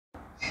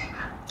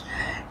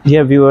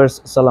Dear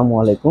viewers, Assalamu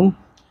alaikum.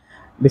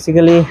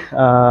 Basically,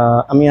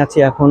 আমি আছি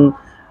এখন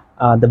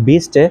the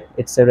Beast.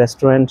 It's a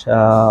restaurant.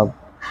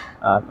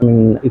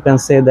 You can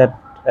say that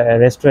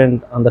restaurant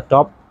on the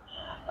top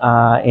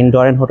in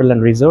Doran Hotel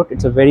and Resort.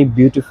 It's a very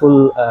beautiful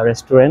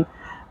restaurant.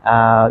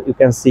 You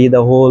can see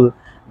the whole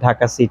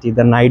Dhaka city,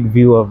 the night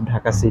view of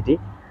Dhaka city.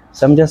 So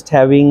I'm just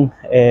having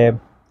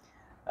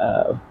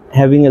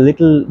a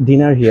little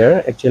dinner here.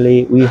 Actually,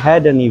 we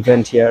had an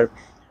event here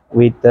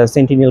with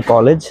Centennial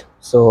College.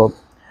 So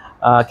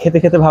খেতে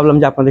খেতে ভাবলাম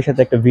যে আপনাদের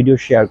সাথে একটা video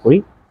share করি।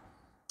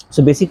 So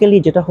basically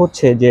যেটা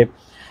হচ্ছে যে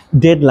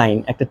ডেডলাইন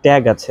একটা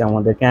ট্যাগ আছে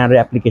আমাদের ক্যানাডা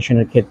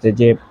অ্যাপ্লিকেশনের ক্ষেত্রে,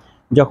 যে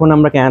যখন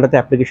আমরা ক্যানাডাতে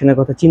অ্যাপ্লিকেশনের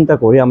কথা চিন্তা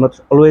করি আমরা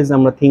অলওয়েজ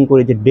থিঙ্ক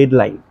করি যে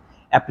deadline,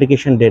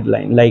 application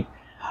deadline, like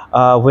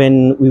when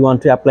we want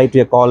to apply to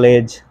a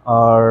college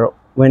or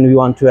when we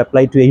want to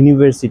apply to a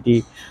university,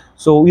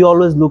 so we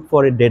always look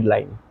for a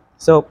deadline.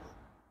 So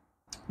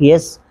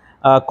yes,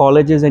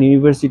 colleges and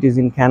universities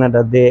in Canada,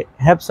 they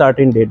have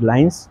certain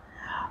deadlines,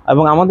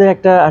 এবং আমাদের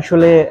একটা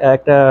আসলে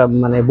একটা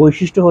মানে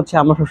বৈশিষ্ট্য হচ্ছে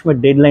আমরা সবসময়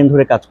ডেডলাইন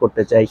ধরে কাজ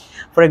করতে চাই।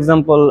 ফর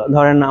এক্সাম্পল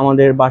ধরেন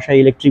আমাদের বাসায়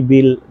ইলেকট্রিক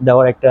বিল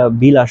দেওয়ার একটা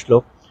বিল আসলো,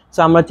 সো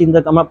আমরা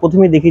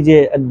প্রথমেই দেখি যে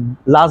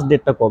লাস্ট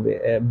ডেটটা কবে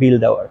বিল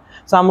দেওয়ার।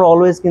 সো আমরা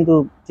অলওয়েজ কিন্তু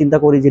চিন্তা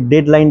করি যে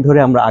ডেডলাইন ধরে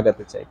আমরা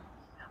আগাতে চাই।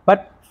 বাট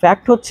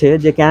ফ্যাক্ট হচ্ছে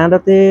যে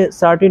ক্যানাডাতে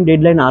সার্টেন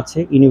ডেডলাইন আছে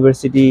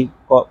ইউনিভার্সিটি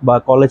বা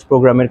কলেজ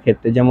প্রোগ্রামের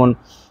ক্ষেত্রে, যেমন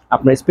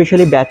আপনার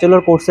স্পেশালি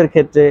ব্যাচেলর কোর্সের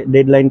ক্ষেত্রে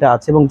ডেডলাইনটা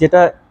আছে এবং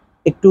যেটা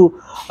একটু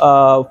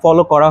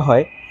ফলো করা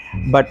হয়।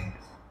 বাট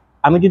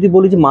আমি যদি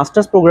বলি যে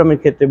মাস্টার্স প্রোগ্রামের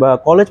ক্ষেত্রে বা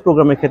কলেজ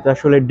প্রোগ্রামের ক্ষেত্রে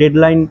আসলে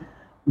ডেডলাইন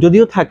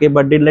যদিও থাকে,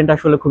 বাট ডেডলাইনটা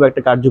আসলে খুব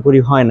একটা কার্যকরী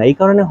হয় না। এই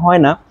কারণে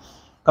হয় না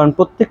কারণ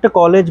প্রত্যেকটা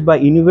কলেজ বা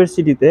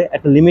ইউনিভার্সিটিতে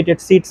একটা লিমিটেড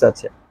সিটস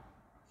আছে।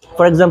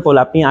 ফর এক্সাম্পল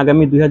আপনি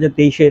আগামী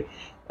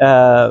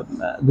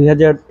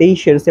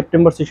 2023-এর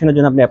সেপ্টেম্বর সেশনের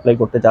জন্য আপনি অ্যাপ্লাই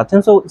করতে চাচ্ছেন,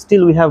 so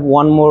still we have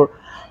one more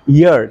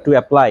year to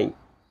apply.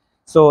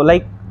 So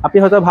like আপনি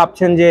হয়তো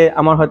ভাবছেন যে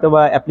আমার হয়তো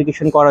বা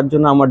অ্যাপ্লিকেশন করার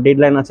জন্য আমার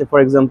ডেডলাইন আছে ফর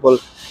এক্সাম্পল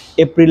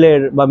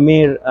এপ্রিলের বা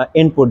মের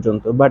এন্ড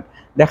পর্যন্ত, বাট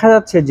দেখা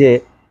যাচ্ছে যে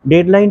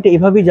ডেডলাইনটা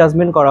এভাবেই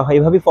জাজমেন্ট করা হয়,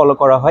 এভাবেই ফলো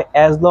করা হয়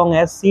অ্যাজ লং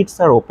অ্যাজ সিটস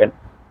আর ওপেন।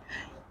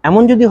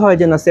 এমন যদি হয়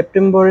যে না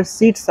সেপ্টেম্বরের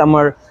সিটস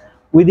আমার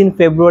উইদিন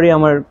ফেব্রুয়ারি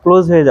আমার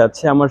ক্লোজ হয়ে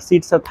যাচ্ছে, আমার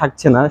সিটস আর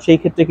থাকছে না, সেই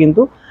ক্ষেত্রে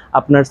কিন্তু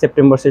আপনার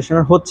সেপ্টেম্বর সেশন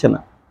আর হচ্ছে না।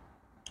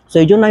 সো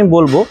এই জন্য আমি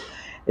বলবো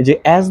যে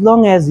as long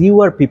as you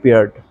are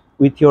prepared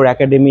with your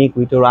academic,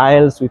 with your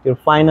IELTS, with your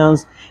finance,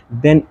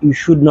 then you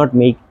should not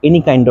make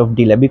any kind of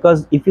delay, because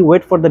if you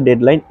wait for the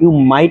deadline you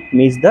might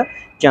miss the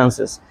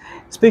chances.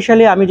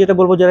 Especially আমি যেটা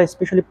বলবো যারা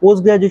specially post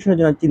গ্রাজুয়েশনের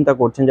জন্য চিন্তা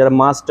করছেন, যারা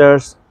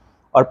masters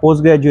R post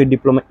graduate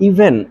diploma,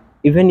 even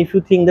if you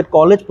think that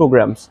college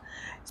programs,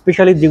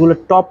 specially যেগুলো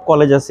top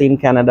college আছে ইন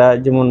ক্যানাডা,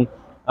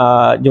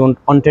 যেমন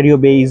Ontario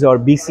beige or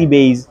BC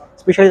beige,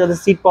 specially তাদের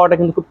সিট পাওয়াটা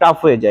কিন্তু খুব টাফ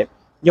হয়ে যায়।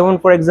 যেমন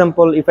for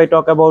example if I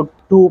talk about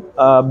two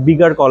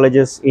bigger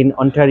colleges in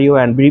Ontario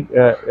and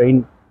in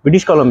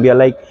British Columbia,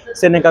 like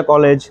Seneca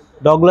college,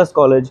 Douglas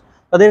college,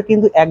 তাদের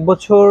কিন্তু 1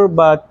 বছর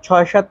বা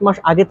 6-7 মাস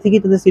আগে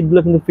থেকেই তাদের সিটগুলো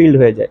কিন্তু ফিল্ড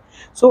হয়ে যায়।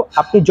 সো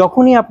আপনি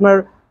যখনই আপনার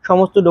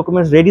সমস্ত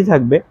ডকুমেন্টস রেডি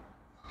থাকবে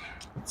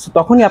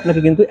তখনই আপনাকে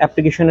কিন্তু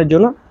অ্যাপ্লিকেশনের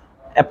জন্য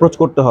অ্যাপ্রোচ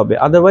করতে হবে।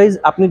 আদারওয়াইজ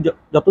আপনি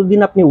যতদিন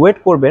আপনি ওয়েট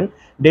করবেন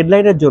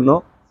ডেডলাইনের জন্য,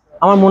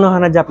 আমার মনে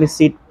হয় না যে আপনি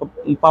সিট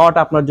পাওয়াটা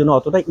আপনার জন্য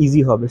অতটা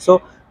ইজি হবে। So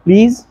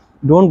please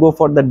don't go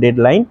for the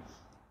deadline.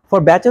 For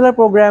bachelor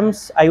programs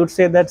I would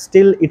say that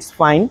still it's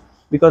fine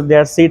because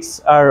their seats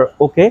are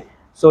okay,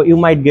 so you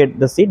might get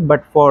the seat,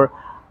 but for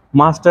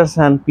masters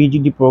and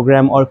PGD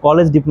program or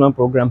college diploma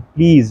program,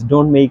 please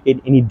don't make it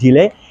any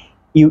delay.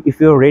 If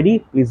you're ready,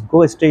 please go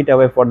straight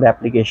away for the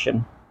application.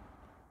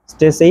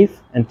 Stay safe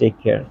and take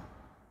care.